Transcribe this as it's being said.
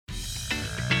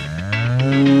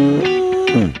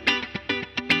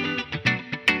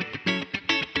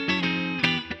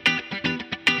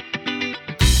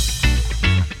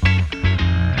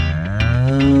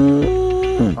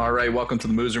Welcome to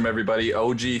the Moos Room, everybody.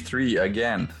 OG3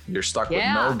 again. You're stuck with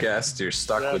no guests. You're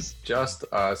stuck with just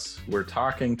us. We're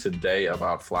talking today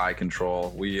about fly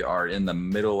control. We are in the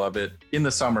middle of it. In the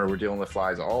summer, we're dealing with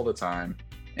flies all the time.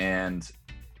 And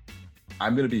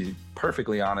I'm going to be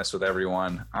perfectly honest with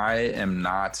everyone. I am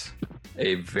not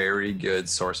a very good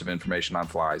source of information on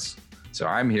flies. So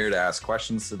I'm here to ask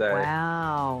questions today.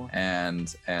 Wow. And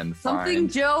something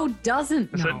Joe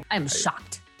doesn't know. I'm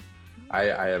shocked.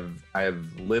 I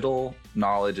have little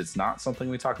knowledge. It's not something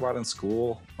we talk about in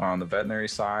school on the veterinary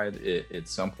side. It's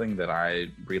something that I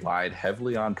relied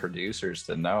heavily on producers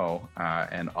to know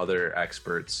and other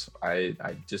experts. I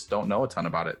just don't know a ton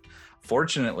about it.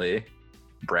 Fortunately,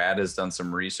 Brad has done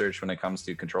some research when it comes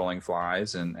to controlling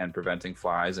flies and preventing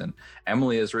flies, and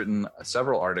Emily has written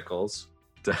several articles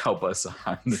to help us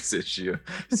on this issue.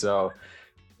 So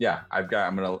yeah, I'm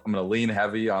gonna lean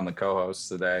heavy on the co-hosts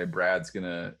today. Brad's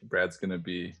gonna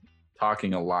be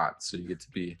talking a lot, so you get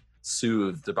to be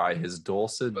soothed by his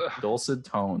dulcet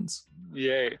tones.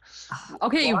 Yay.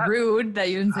 Okay, well, rude that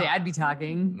you didn't say I'd be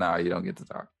talking. No, you don't get to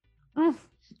talk.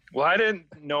 Well, I didn't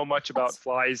know much about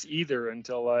flies either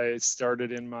until I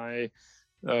started in my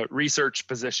research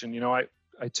position. You know,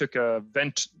 I took a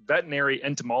veterinary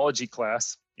entomology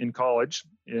class in college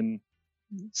in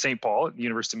St. Paul at the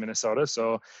University of Minnesota.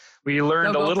 So we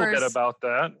learned a little bit about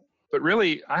that. But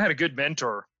really, I had a good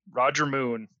mentor, Roger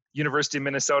Moon, University of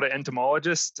Minnesota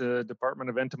entomologist, Department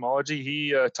of Entomology.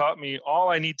 He taught me all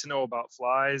I need to know about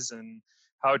flies and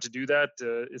how to do that.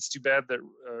 It's too bad that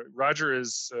Roger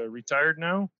is retired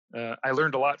now. I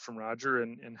learned a lot from Roger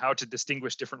and how to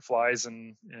distinguish different flies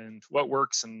and what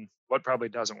works and what probably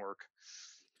doesn't work.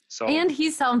 So, and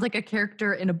he sounds like a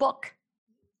character in a book.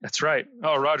 That's right.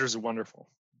 Oh, Roger's a wonderful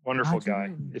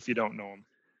guy if you don't know him.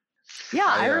 Yeah,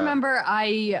 I remember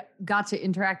I got to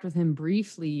interact with him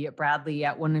briefly, Bradley,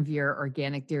 at one of your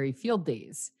organic dairy field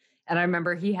days. And I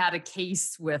remember he had a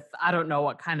case with, I don't know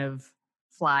what kind of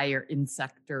fly or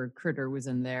insect or critter was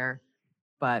in there.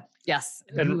 But yes,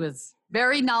 he was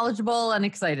very knowledgeable and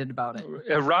excited about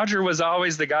it. Roger was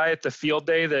always the guy at the field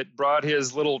day that brought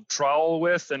his little trowel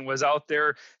with and was out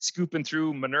there scooping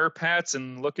through manure pats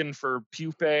and looking for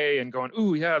pupae and going,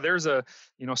 ooh, yeah, there's a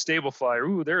stable fly. Or,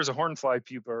 ooh, there's a hornfly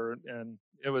pupa. And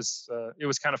it was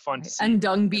kind of fun to see. And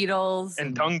dung beetles.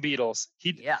 And dung beetles.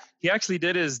 He actually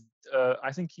did his,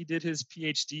 I think he did his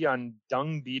PhD on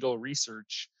dung beetle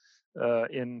research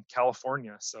in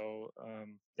California. So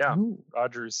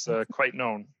Roger's quite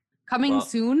known. Coming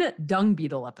soon, dung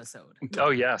beetle episode. Oh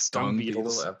yes, dung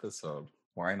beetle episode.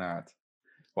 Why not?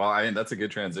 Well, I mean that's a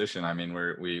good transition. I mean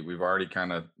we've already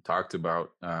kind of talked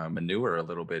about manure a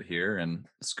little bit here and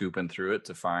scooping through it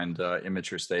to find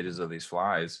immature stages of these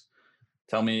flies.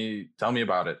 Tell me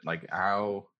about it. Like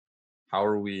how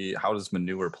does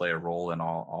manure play a role in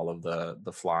all of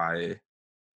the fly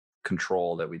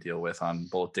control that we deal with on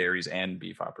both dairies and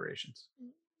beef operations?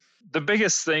 The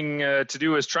biggest thing to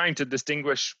do is trying to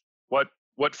distinguish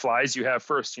what flies you have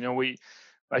first. You know,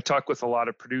 I talk with a lot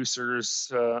of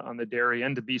producers on the dairy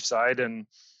and the beef side, and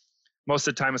most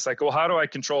of the time it's like, well, how do I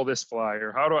control this fly?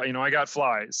 Or how do I, I got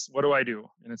flies, what do I do?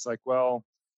 And it's like, well,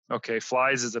 okay,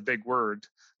 flies is a big word.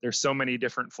 There's so many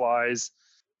different flies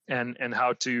and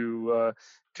how to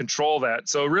control that.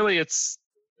 So really it's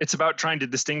about trying to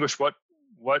distinguish what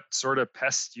sort of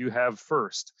pests you have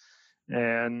first.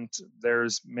 And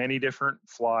there's many different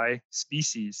fly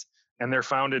species, and they're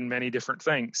found in many different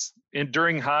things. And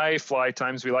during high fly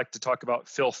times, we like to talk about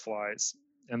filth flies.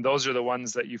 And those are the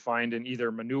ones that you find in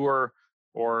either manure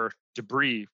or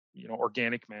debris,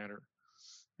 organic matter.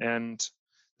 And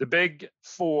the big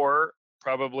four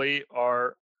probably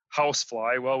are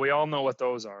housefly. Well, we all know what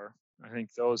those are. I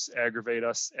think those aggravate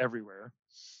us everywhere.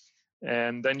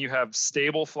 And then you have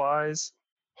stable flies,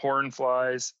 horn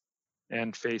flies,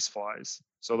 and face flies.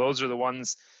 So those are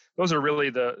really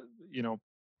the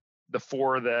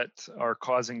four that are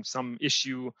causing some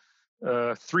issue.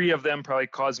 Three of them probably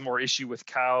cause more issue with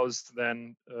cows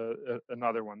than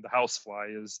another one. The housefly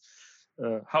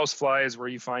is where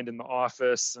you find in the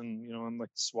office, and I'm like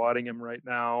swatting him right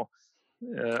now.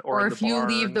 Or if you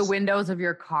leave the windows of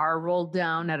your car rolled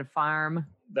down at a farm.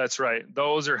 That's right.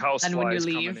 Those are houseflies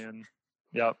coming in.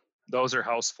 Yep, those are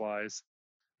houseflies.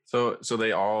 So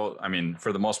they all, I mean,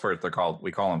 for the most part,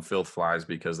 we call them filth flies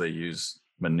because they use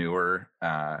manure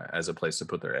as a place to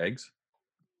put their eggs.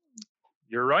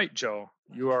 You're right, Joe.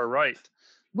 You are right.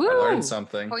 Woo! I learned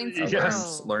something.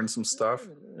 Learned some stuff.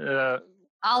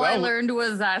 All I learned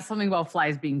was something about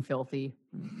flies being filthy.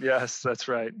 Yes, that's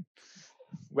right.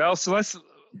 Well, so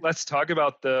let's talk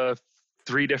about the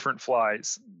three different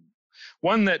flies.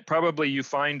 One that probably you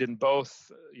find in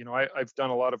both, I've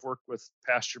done a lot of work with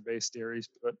pasture-based dairies,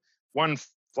 but one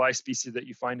fly species that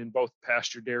you find in both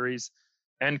pasture dairies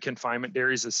and confinement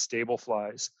dairies is stable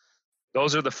flies.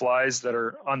 Those are the flies that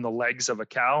are on the legs of a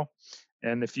cow.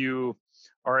 And if you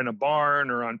are in a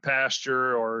barn or on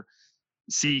pasture or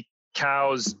see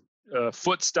cows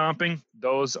foot stomping,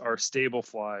 those are stable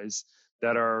flies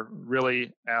that are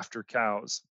really after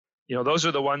cows. Those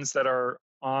are the ones that are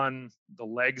on the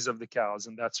legs of the cows,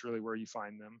 and that's really where you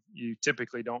find them. You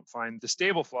typically don't find the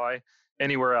stable fly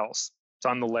anywhere else. It's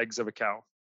on the legs of a cow.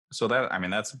 So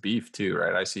that's beef too,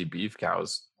 right? I see beef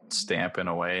cows stamping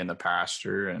away in the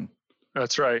pasture, and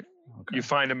that's right. Okay. You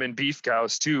find them in beef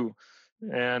cows too.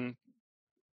 And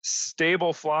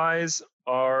stable flies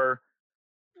are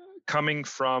coming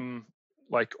from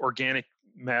like organic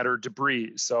matter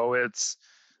debris. So it's,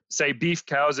 say, beef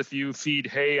cows, if you feed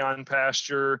hay on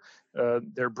pasture,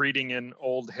 they're breeding in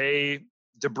old hay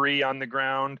debris on the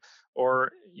ground.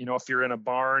 Or, if you're in a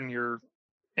barn,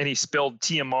 any spilled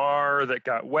TMR that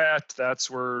got wet, that's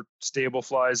where stable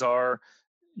flies are.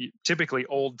 Typically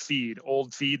old feed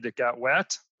that got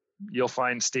wet, you'll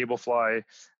find stable fly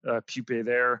pupae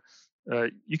there.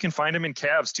 You can find them in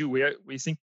calves too.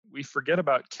 We forget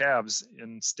about calves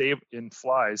in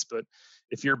flies, but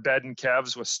if you're bedding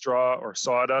calves with straw or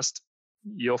sawdust,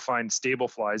 you'll find stable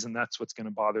flies, and that's what's going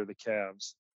to bother the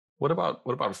calves. What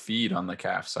about feed on the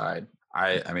calf side?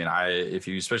 Especially if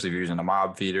you're using a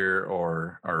mob feeder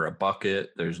or a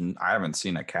bucket, I haven't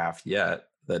seen a calf yet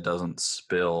that doesn't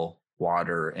spill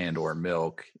water and or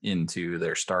milk into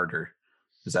their starter.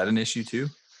 Is that an issue too?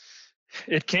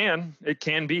 It can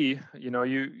be.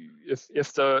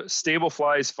 If the stable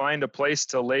flies find a place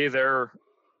to lay their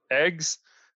eggs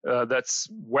that's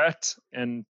wet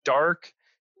and dark,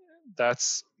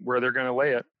 that's where they're going to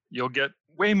lay it. You'll get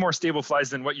way more stable flies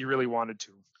than what you really wanted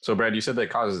to. So Brad, you said that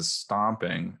causes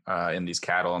stomping in these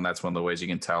cattle, and that's one of the ways you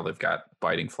can tell they've got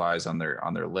biting flies on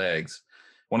their legs.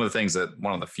 One of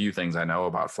the few things I know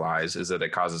about flies is that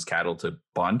it causes cattle to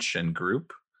bunch and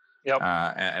group. Yep.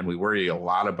 And we worry a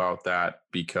lot about that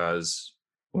because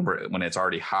when it's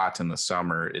already hot in the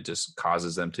summer, it just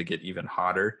causes them to get even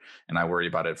hotter. And I worry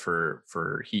about it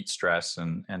for heat stress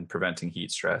and preventing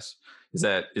heat stress. Is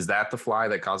that the fly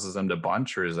that causes them to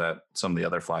bunch, or is that some of the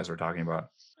other flies we're talking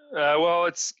about? Well,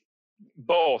 it's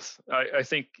both. I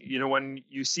think, when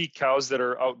you see cows that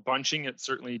are out bunching, it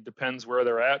certainly depends where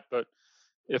they're at. But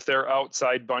if they're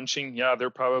outside bunching, yeah, they're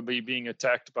probably being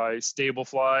attacked by stable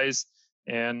flies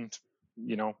and,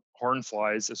 horn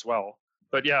flies as well.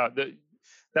 But yeah,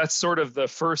 that's sort of the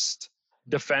first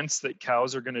defense that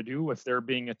cows are going to do if they're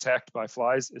being attacked by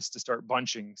flies, is to start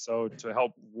bunching. So to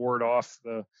help ward off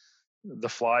the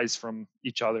flies from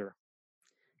each other.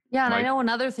 Yeah. And I know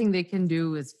another thing they can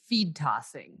do is feed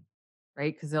tossing,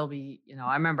 right? Because they'll be,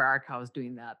 I remember our cows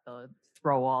doing that. They'll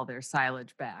throw all their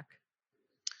silage back.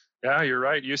 Yeah, you're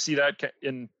right. You see that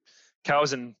in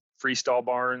cows in freestall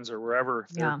barns or wherever. If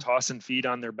they're tossing feed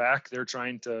on their back,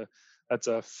 that's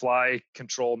a fly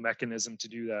control mechanism to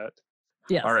do that.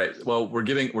 Yeah. All right. Well, we're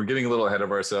getting a little ahead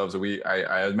of ourselves. I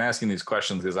am asking these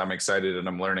questions because I'm excited and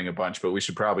I'm learning a bunch, but we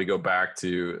should probably go back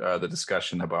to the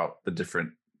discussion about the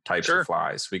different types of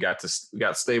flies. We got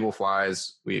stable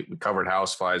flies. We covered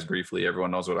house flies briefly.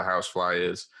 Everyone knows what a house fly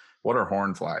is. What are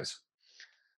horn flies?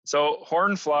 So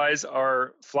horn flies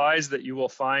are flies that you will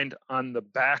find on the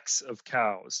backs of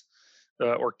cows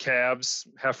or calves,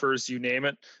 heifers, you name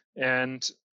it. And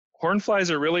horn flies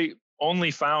are really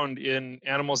only found in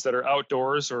animals that are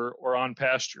outdoors or on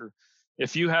pasture.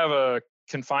 If you have a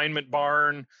confinement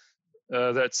barn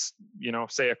that's,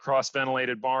 say a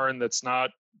cross-ventilated barn that's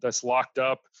locked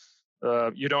up,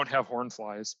 you don't have horn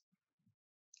flies.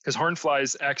 Because horn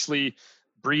flies actually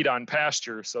breed on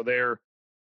pasture. So they're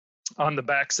on the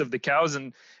backs of the cows.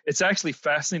 And it's actually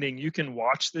fascinating. You can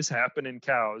watch this happen in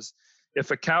cows.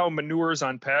 If a cow manures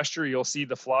on pasture, you'll see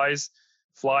the flies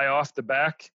fly off the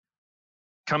back,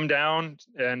 come down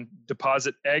and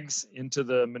deposit eggs into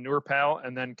the manure pile,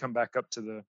 and then come back up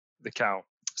to the cow.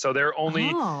 So they're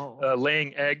only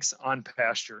laying eggs on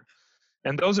pasture.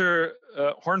 And those are,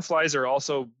 horn flies are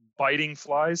also biting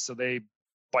flies. So they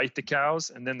bite the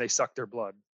cows and then they suck their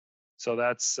blood. So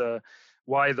that's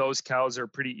why those cows are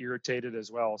pretty irritated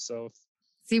as well. So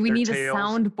see, we need a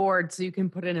soundboard so you can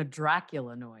put in a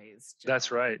Dracula noise. Joe.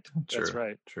 That's right. True, that's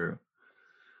right. True.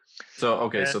 So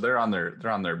okay, so they're on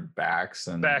their backs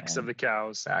and of the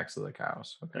cows. Backs of the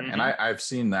cows. Okay. Mm-hmm. And I've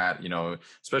seen that,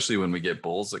 especially when we get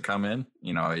bulls that come in,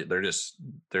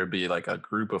 there'd be like a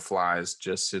group of flies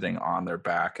just sitting on their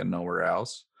back and nowhere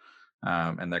else.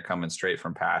 And they're coming straight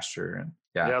from pasture.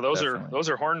 And those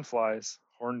are horn flies.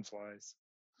 horn flies.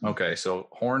 Okay, so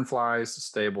horn flies,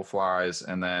 stable flies,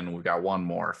 and then we got one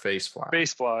more, face fly.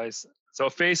 Face flies. So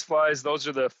face flies, those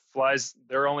are the flies,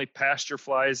 they're only pasture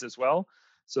flies as well.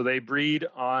 So they breed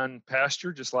on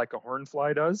pasture just like a horn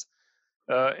fly does.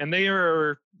 And they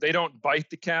don't bite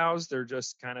the cows. They're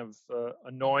just kind of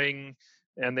annoying,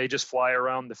 and they just fly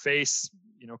around the face,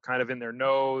 kind of in their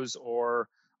nose or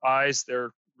eyes.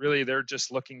 They're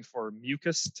just looking for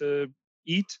mucus to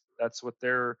eat. That's what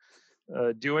they're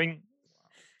doing.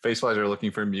 Face flies are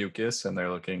looking for mucus, and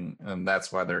and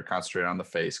that's why they're concentrated on the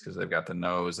face, because they've got the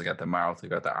nose, they got the mouth, they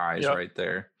got the eyes right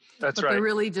there. That's but right. They're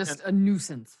really just a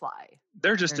nuisance fly.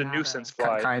 They're just a nuisance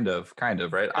fly. Kind of,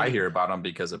 right? And I hear about them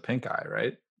because of pink eye,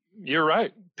 right? You're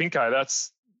right. Pink eye.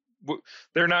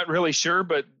 They're not really sure,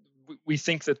 but we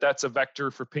think that that's a vector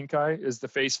for pink eye, is the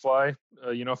face fly.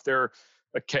 If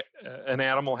an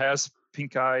animal has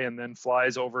pink eye and then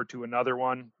flies over to another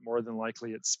one, more than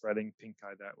likely it's spreading pink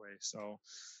eye that way. So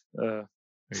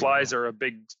flies are a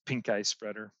big pink eye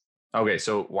spreader. Okay,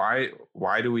 so why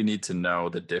do we need to know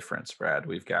the difference, Brad?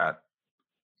 We've got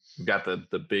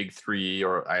the big three,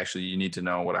 or actually you need to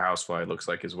know what a housefly looks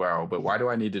like as well, but why do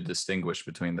I need to distinguish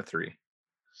between the three?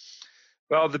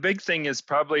 Well, the big thing is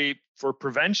probably for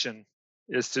prevention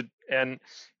if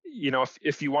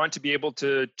you want to be able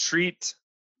to treat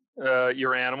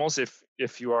your animals,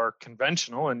 if you are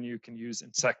conventional and you can use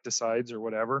insecticides or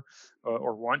whatever,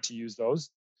 or want to use those,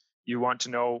 you want to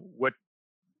know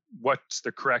what's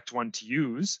the correct one to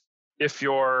use. If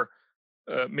you're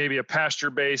maybe a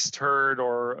pasture-based herd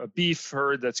or a beef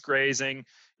herd that's grazing,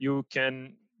 you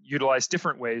can utilize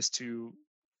different ways to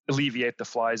alleviate the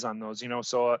flies on those.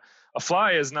 So a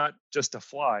fly is not just a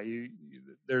fly.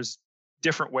 There's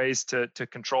different ways to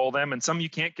control them, and some you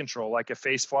can't control, like a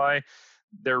face fly.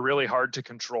 They're really hard to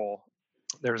control.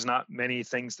 There's not many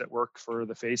things that work for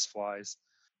the face flies.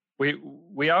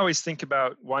 We always think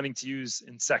about wanting to use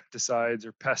insecticides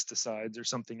or pesticides or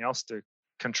something else to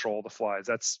control the flies.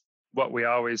 That's what we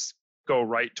always go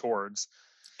right towards.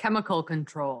 Chemical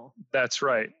control. That's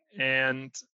right.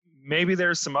 And maybe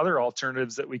there's some other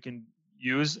alternatives that we can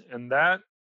use, and that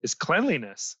is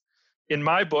cleanliness. In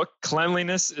my book,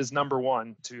 cleanliness is number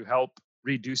one to help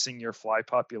reducing your fly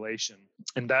population.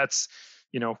 And that's,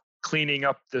 cleaning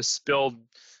up the spilled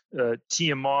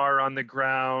TMR on the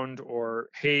ground or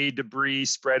hay debris,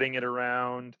 spreading it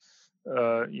around.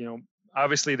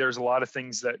 Obviously there's a lot of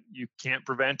things that you can't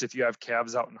prevent if you have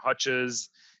calves out in hutches.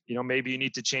 Maybe you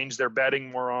need to change their bedding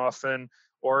more often,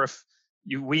 or if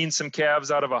you wean some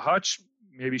calves out of a hutch,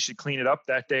 maybe you should clean it up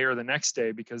that day or the next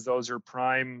day, because those are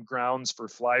prime grounds for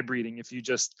fly breeding. If you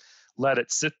just let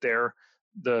it sit there,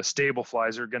 the stable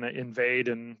flies are going to invade,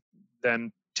 and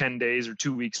then 10 days or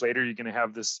 2 weeks later, you're going to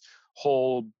have this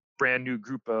whole brand new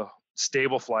group of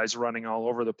stable flies running all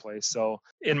over the place. So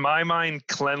in my mind,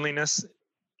 cleanliness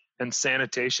and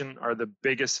sanitation are the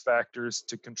biggest factors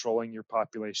to controlling your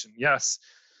population. Yes,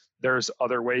 there's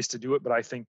other ways to do it, but I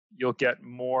think you'll get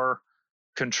more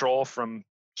control from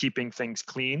keeping things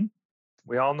clean.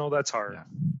 We all know that's hard. Yeah.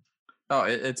 No,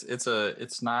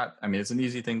 it's not, I mean, it's an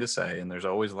easy thing to say, and there's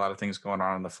always a lot of things going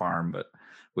on the farm, but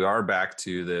we are back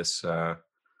to this,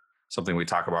 something we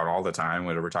talk about all the time,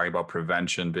 where we're talking about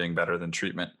prevention being better than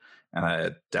treatment. And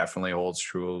it definitely holds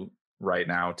true right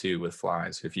now too with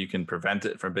flies. If you can prevent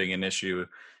it from being an issue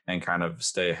and kind of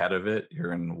stay ahead of it,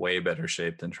 you're in way better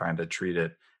shape than trying to treat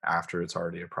it after it's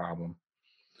already a problem.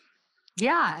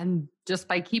 Yeah, and just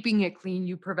by keeping it clean,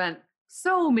 you prevent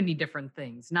so many different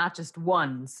things, not just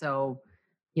one. So,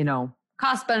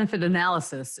 cost benefit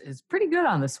analysis is pretty good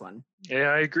on this one. Yeah,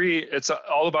 I agree. It's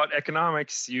all about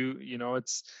economics.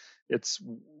 It's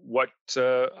what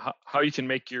how you can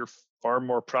make your farm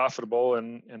more profitable,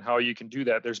 and how you can do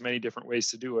that. There's many different ways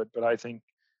to do it, but I think,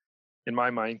 in my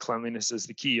mind, cleanliness is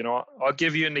the key. I'll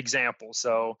give you an example.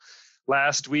 So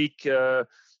last week,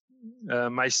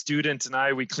 my student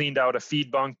and we cleaned out a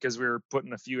feed bunk because we were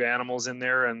putting a few animals in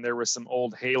there, and there was some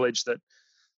old haylage that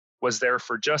was there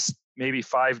for just maybe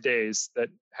 5 days that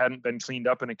hadn't been cleaned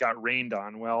up, and it got rained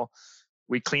on. Well,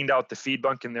 we cleaned out the feed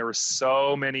bunk, and there were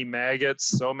so many maggots,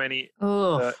 so many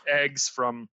eggs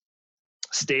from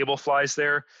stable flies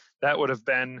there. That would have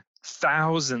been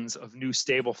thousands of new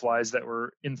stable flies that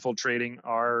were infiltrating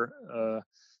our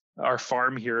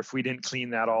farm here if we didn't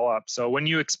clean that all up. So when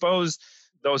you expose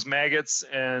those maggots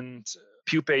and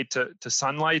pupae to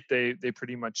sunlight, they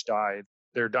pretty much die.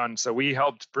 They're done. So we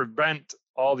helped prevent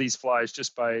all these flies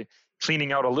just by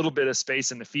cleaning out a little bit of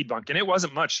space in the feed bunk. And it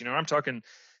wasn't much, I'm talking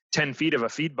 10 feet of a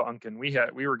feed bunk, and we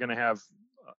were going to have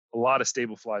a lot of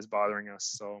stable flies bothering us.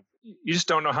 So you just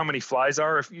don't know how many flies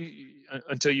are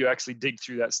until you actually dig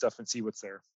through that stuff and see what's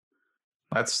there.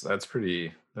 That's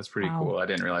pretty Wow. cool. I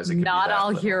didn't realize it could be Not that all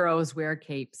little. heroes wear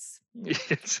capes.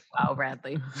 It's, Wow,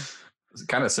 Bradley. It's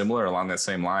kind of similar along that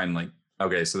same line. Like,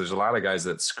 okay, so there's a lot of guys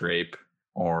that scrape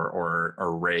or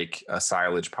rake a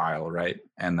silage pile, right?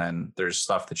 And then there's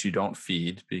stuff that you don't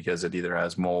feed because it either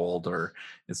has mold or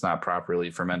it's not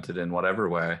properly fermented in whatever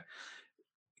way.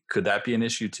 Could that be an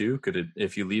issue too? Could it,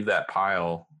 if you leave that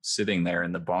pile sitting there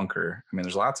in the bunker? I mean,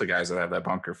 there's lots of guys that have that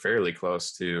bunker fairly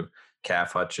close to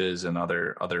calf hutches and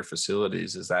other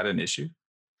facilities. Is that an issue?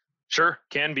 sure,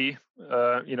 can be.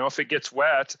 If it gets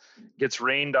wet, gets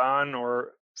rained on,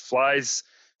 or flies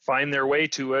find their way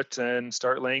to it and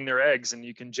start laying their eggs, and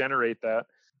you can generate that.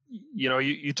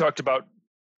 You talked about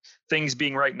things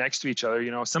being right next to each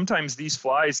other. Sometimes these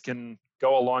flies can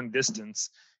go a long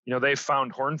distance. They've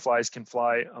found horn flies can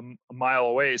fly a mile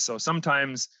away. So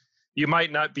sometimes you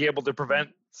might not be able to prevent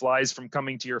flies from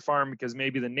coming to your farm because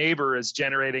maybe the neighbor is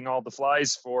generating all the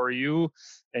flies for you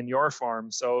and your farm.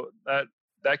 So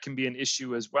that can be an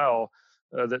issue as well.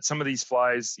 That some of these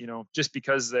flies, just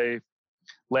because they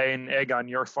lay an egg on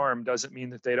your farm doesn't mean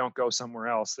that they don't go somewhere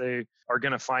else. They are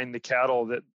going to find the cattle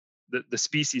that the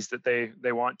species that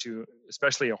they want to,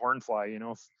 especially a horn fly.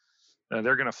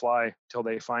 They're going to fly till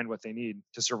they find what they need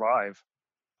to survive.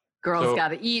 Girls got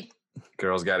to eat.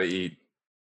 Girls got to eat.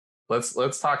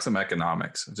 Let's talk some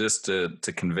economics just to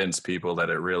convince people that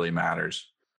it really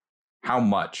matters. How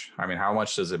much? I mean, how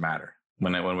much does it matter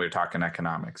when we're talking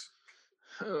economics?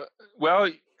 Well,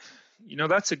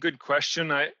 that's a good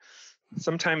question.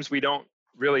 Sometimes we don't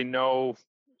really know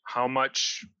how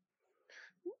much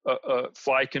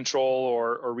fly control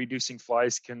or reducing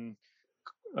flies can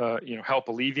help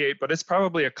alleviate, but it's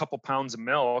probably a couple pounds of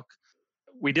milk.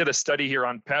 We did a study here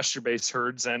on pasture-based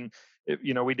herds, and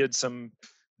we did some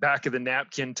back of the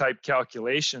napkin type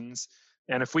calculations,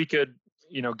 and if we could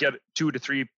get 2 to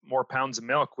 3 more pounds of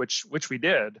milk, which we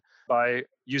did by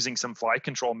using some fly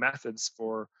control methods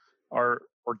for our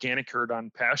organic herd on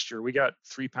pasture, we got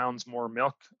 3 pounds more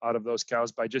milk out of those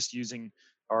cows by just using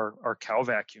our cow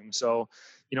vacuum. So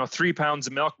 3 pounds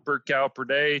of milk per cow per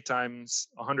day times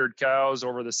 100 cows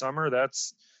over the summer,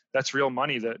 that's real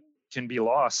money that can be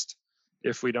lost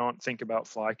if we don't think about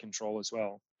fly control as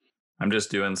well. I'm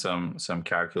just doing some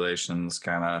calculations,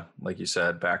 kind of like you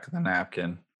said, back of the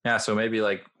napkin. Yeah, so maybe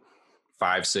like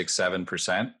 5, 6,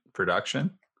 7%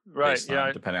 production, right?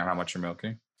 Yeah, depending on how much you're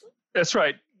milking. That's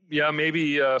right. Yeah,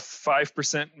 maybe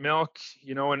 5% milk.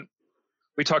 And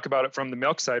we talk about it from the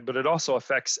milk side, but it also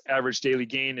affects average daily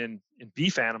gain in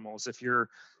beef animals. If you're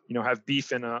have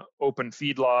beef in a open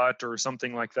feedlot or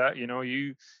something like that,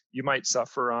 you might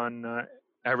suffer on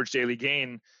average daily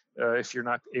gain if you're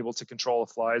not able to control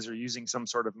the flies or using some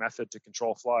sort of method to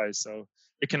control flies. So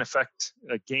it can affect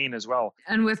gain as well.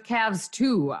 And with calves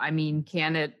too, I mean,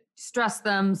 can it stress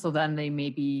them so then they may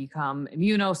become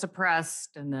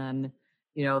immunosuppressed, and then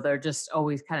they're just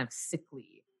always kind of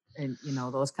sickly, and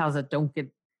those cows that don't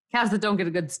get a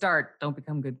good start don't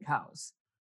become good cows.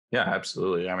 Yeah,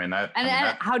 absolutely. I mean,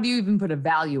 how do you even put a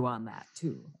value on that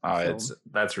too?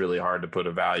 That's really hard to put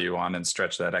a value on and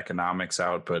stretch that economics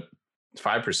out, but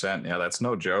 5%, yeah, that's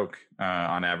no joke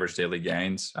on average daily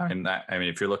gains. I mean,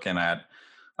 if you're looking at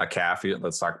a calf,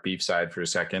 let's talk beef side for a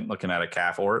second, looking at a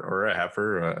calf or a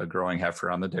heifer, a growing heifer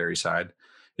on the dairy side,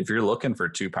 if you're looking for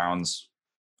 2 pounds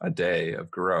a day of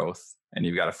growth and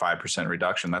you've got a 5%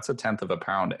 reduction, that's 1/10 of a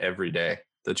pound every day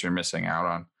that you're missing out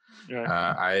on.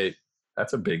 Yeah.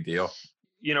 That's a big deal.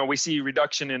 We see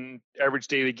reduction in average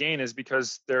daily gain is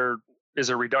because there is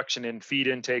a reduction in feed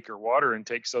intake or water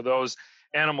intake. So those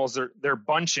animals, they're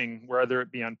bunching, whether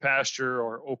it be on pasture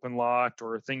or open lot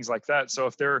or things like that. So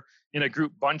if they're in a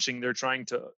group bunching, they're trying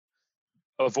to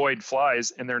avoid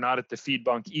flies, and they're not at the feed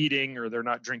bunk eating, or they're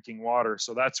not drinking water.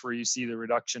 So that's where you see the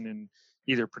reduction in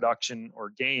either production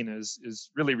or gain is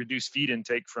really reduced feed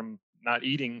intake from not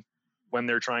eating when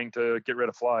they're trying to get rid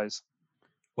of flies.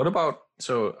 What about,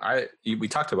 we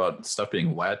talked about stuff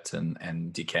being wet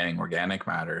and decaying organic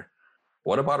matter.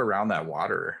 What about around that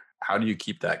water? How do you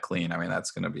keep that clean? I mean,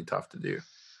 that's going to be tough to do.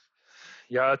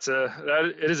 Yeah,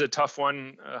 it is a tough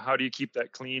one. How do you keep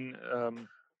that clean?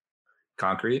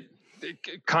 Concrete?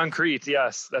 Concrete,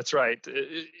 yes, that's right.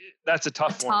 That's a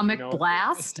tough one. Atomic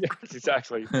blast? Yeah,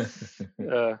 exactly.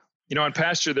 On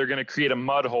pasture, they're going to create a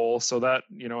mud hole so that,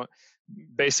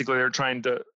 basically they're trying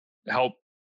to help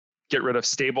get rid of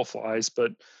stable flies.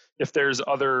 But if there's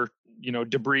other,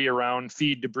 debris around,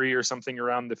 feed debris or something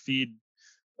around the feed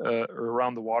or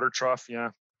around the water trough,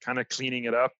 kind of cleaning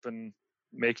it up and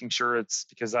making sure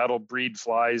because that'll breed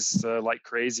flies like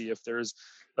crazy. If there's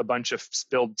a bunch of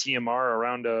spilled TMR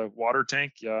around a water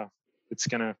tank, it's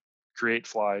going to create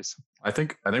flies. I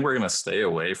think we're going to stay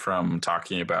away from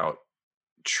talking about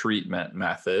treatment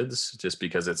methods just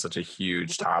because it's such a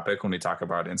huge topic when we talk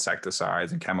about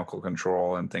insecticides and chemical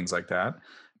control and things like that.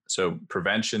 So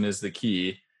prevention is the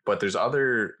key, but there's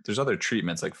other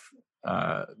treatments like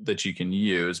that you can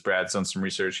use. Brad's done some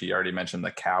research. He already mentioned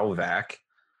the cow vac.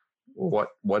 What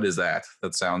is that?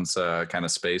 That sounds kind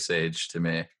of space age to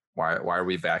me. Why are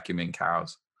we vacuuming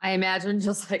cows? I imagine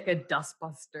just like a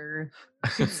dustbuster.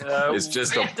 It's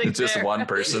just one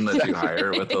person that you hire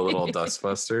with a little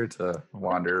dustbuster to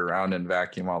wander around and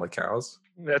vacuum all the cows.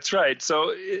 That's right.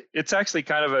 So it's actually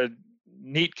kind of a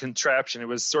neat contraption. It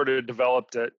was sort of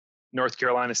developed at North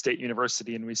Carolina State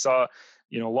University, and we saw,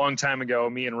 a long time ago,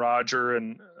 me and Roger,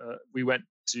 and we went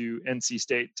to NC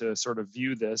State to sort of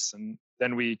view this, and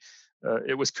then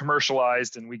it was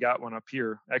commercialized, and we got one up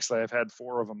here. Actually, I've had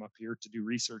 4 of them up here to do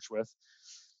research with.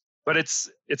 But it's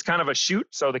kind of a chute,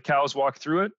 so the cows walk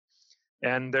through it,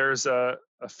 and there's a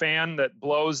fan that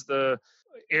blows the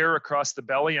air across the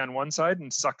belly on one side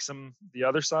and sucks them the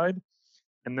other side.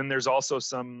 And then there's also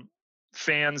some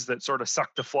fans that sort of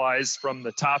suck the flies from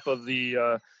the top of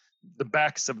the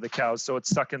backs of the cows, so it's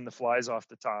sucking the flies off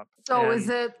the top. So is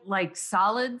it like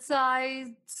solid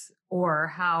size, or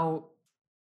how,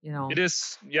 It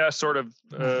is, yeah, sort of.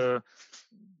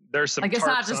 There's some tarps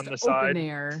not just on the open side.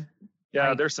 Air.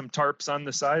 Yeah, there's some tarps on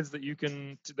the sides that you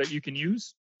can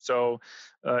use. So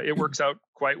it works out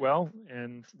quite well,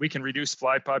 and we can reduce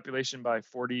fly population by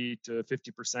 40 to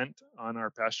 50% on our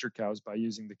pasture cows by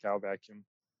using the cow vacuum.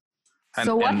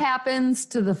 So what happens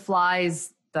to the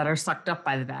flies that are sucked up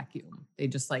by the vacuum? They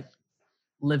just like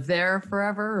live there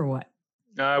forever, or what?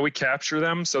 We capture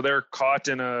them, so they're caught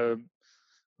in a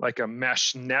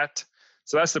mesh net.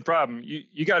 So that's the problem.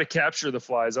 You got to capture the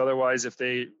flies, otherwise, if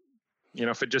it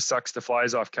just sucks the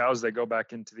flies off cows, they go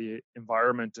back into the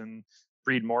environment and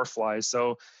breed more flies.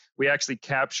 So we actually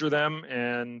capture them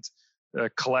and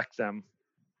collect them.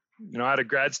 I had a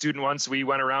grad student once. We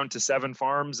went around to 7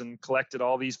 farms and collected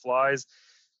all these flies.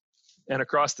 And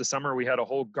across the summer, we had a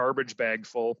whole garbage bag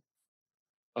full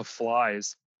of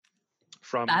flies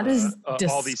from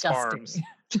all these farms.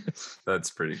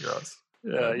 That's pretty gross.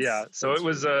 Yeah. So it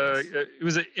was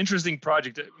an interesting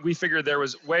project. We figured there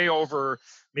was way over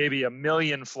maybe 1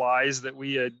 million flies that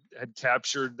we had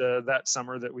captured that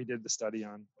summer that we did the study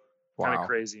on. Wow. Kind of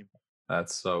crazy.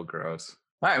 That's so gross.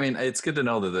 I mean, it's good to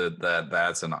know that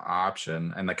that's an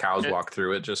option, and the cows walk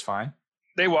through it just fine.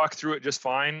 They walk through it just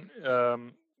fine.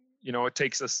 It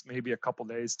takes us maybe a couple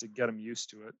days to get them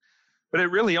used to it, but it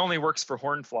really only works for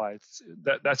horn flies.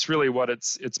 That's really what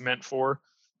it's meant for,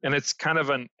 and it's kind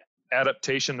of an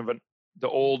adaptation of the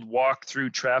old walk-through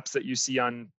traps that you see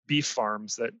on beef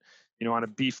farms, that on a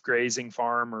beef grazing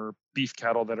farm or beef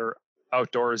cattle that are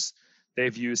outdoors,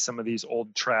 they've used some of these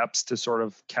old traps to sort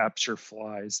of capture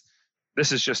flies.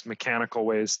 This is just mechanical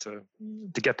ways to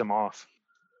get them off.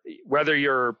 Whether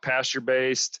you're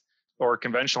pasture-based or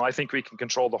conventional, I think we can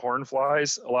control the horn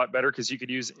flies a lot better, because you could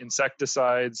use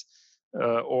insecticides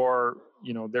or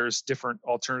there's different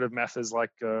alternative methods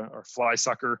like our fly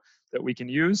sucker that we can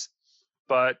use.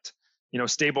 But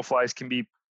stable flies can be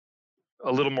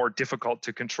a little more difficult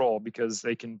to control because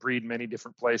they can breed many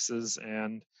different places.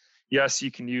 And yes,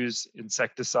 you can use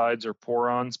insecticides or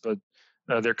porons, but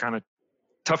they're kind of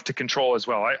tough to control as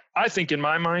well. I think in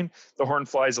my mind, the horn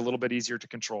fly is a little bit easier to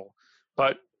control,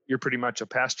 but you're pretty much a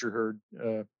pasture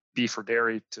herd, beef or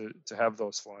dairy, to have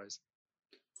those flies.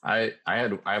 I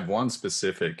have one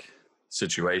specific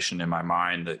situation in my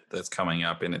mind that's coming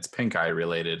up, and it's pink eye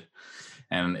related,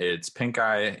 and it's pink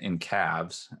eye in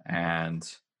calves. And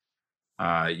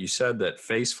you said that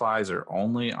face flies are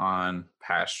only on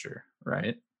pasture,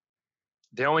 right?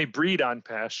 They only breed on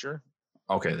pasture.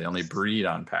 Okay, they only breed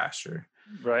on pasture.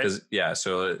 Right.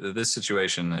 So this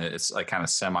situation, it's like kind of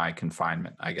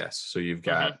semi-confinement, I guess. So you've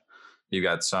got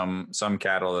some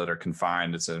cattle that are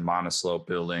confined. It's a monoslope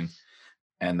building,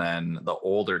 and then the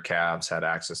older calves had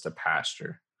access to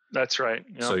pasture. That's right.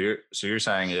 Yep. So you're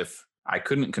saying if I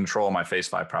couldn't control my face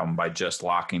fly problem by just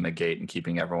locking the gate and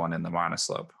keeping everyone in the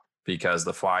monoslope, because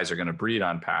the flies are going to breed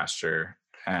on pasture,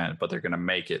 but they're going to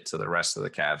make it to the rest of the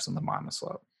calves in the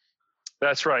monoslope.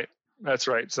 That's right.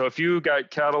 So if you got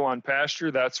cattle on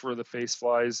pasture, that's where the face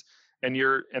flies, and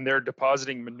they're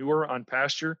depositing manure on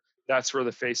pasture, that's where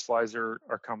the face flies are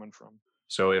coming from.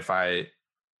 So if I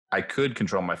could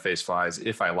control my face flies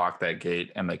if I locked that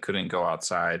gate and they couldn't go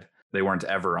outside, they weren't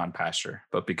ever on pasture.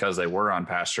 But because they were on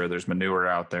pasture, there's manure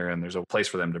out there and there's a place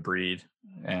for them to breed,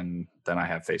 and then I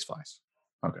have face flies.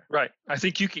 Okay. Right. I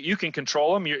think you can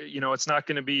control them. It's not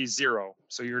going to be zero.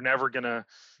 So you're never going to,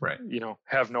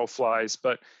 have no flies.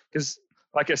 But because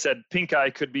like I said, pink eye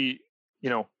could be,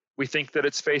 we think that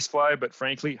it's face fly, but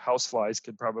frankly, house flies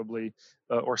could probably,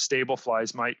 or stable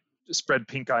flies might spread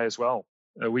pink eye as well.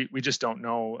 We just don't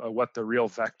know what the real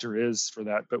vector is for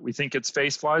that, but we think it's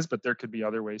face flies, but there could be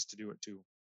other ways to do it too.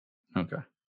 Okay.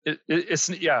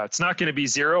 It's not going to be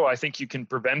zero. I think you can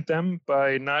prevent them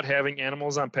by not having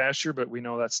animals on pasture, but we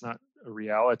know that's not a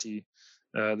reality.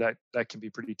 That can be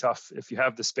pretty tough. If you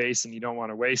have the space and you don't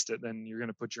want to waste it, then you're going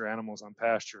to put your animals on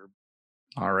pasture.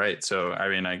 All right. So, I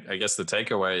mean, I guess the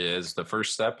takeaway is the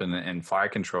first step in fly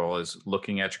control is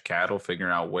looking at your cattle,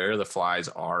 figuring out where the flies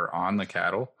are on the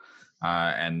cattle,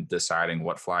 and deciding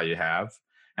what fly you have.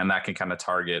 And that can kind of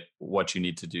target what you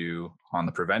need to do on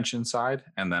the prevention side,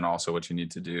 and then also what you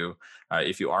need to do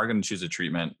if you are going to choose a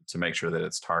treatment to make sure that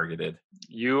it's targeted.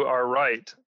 You are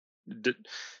right.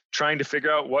 Trying to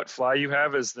figure out what fly you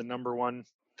have is the number one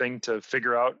thing to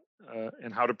figure out,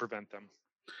 and how to prevent them.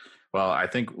 Well, I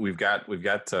think we've got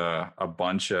a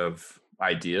bunch of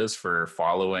ideas for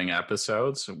following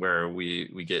episodes where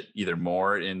we get either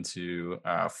more into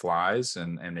flies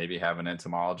and maybe have an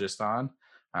entomologist on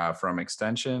from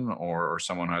Extension or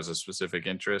someone who has a specific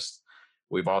interest.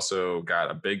 We've also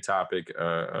got a big topic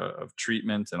of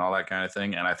treatment and all that kind of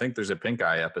thing. And I think there's a pink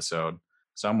eye episode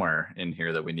somewhere in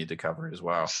here that we need to cover as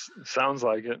well. Sounds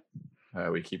like it.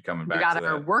 We keep coming back. We got to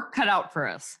our that. Work cut out for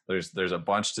us. There's a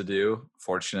bunch to do.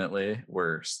 Fortunately,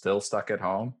 we're still stuck at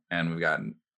home and we've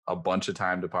gotten a bunch of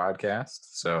time to podcast.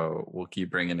 So we'll keep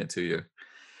bringing it to you.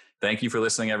 Thank you for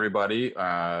listening, everybody.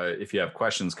 If you have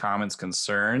questions, comments,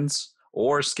 concerns,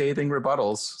 or scathing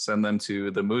rebuttals, send them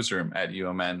to the Moosroom at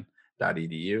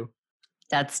umn.edu.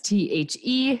 That's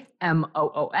THEMOOSROOM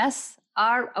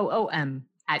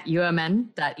at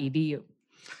umn.edu.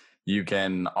 You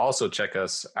can also check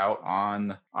us out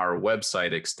on our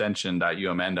website,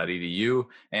 extension.umn.edu,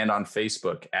 and on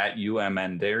Facebook at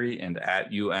UMN Dairy and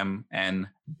at UMN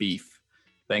Beef.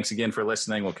 Thanks again for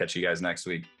listening. We'll catch you guys next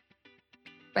week.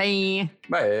 Bye.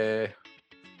 Bye.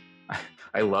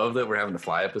 I love that we're having a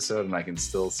fly episode and I can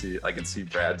see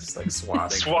Brad just like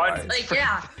swatting. Swat. Like,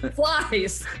 yeah,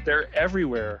 flies. They're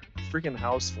everywhere. Freaking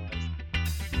house flies.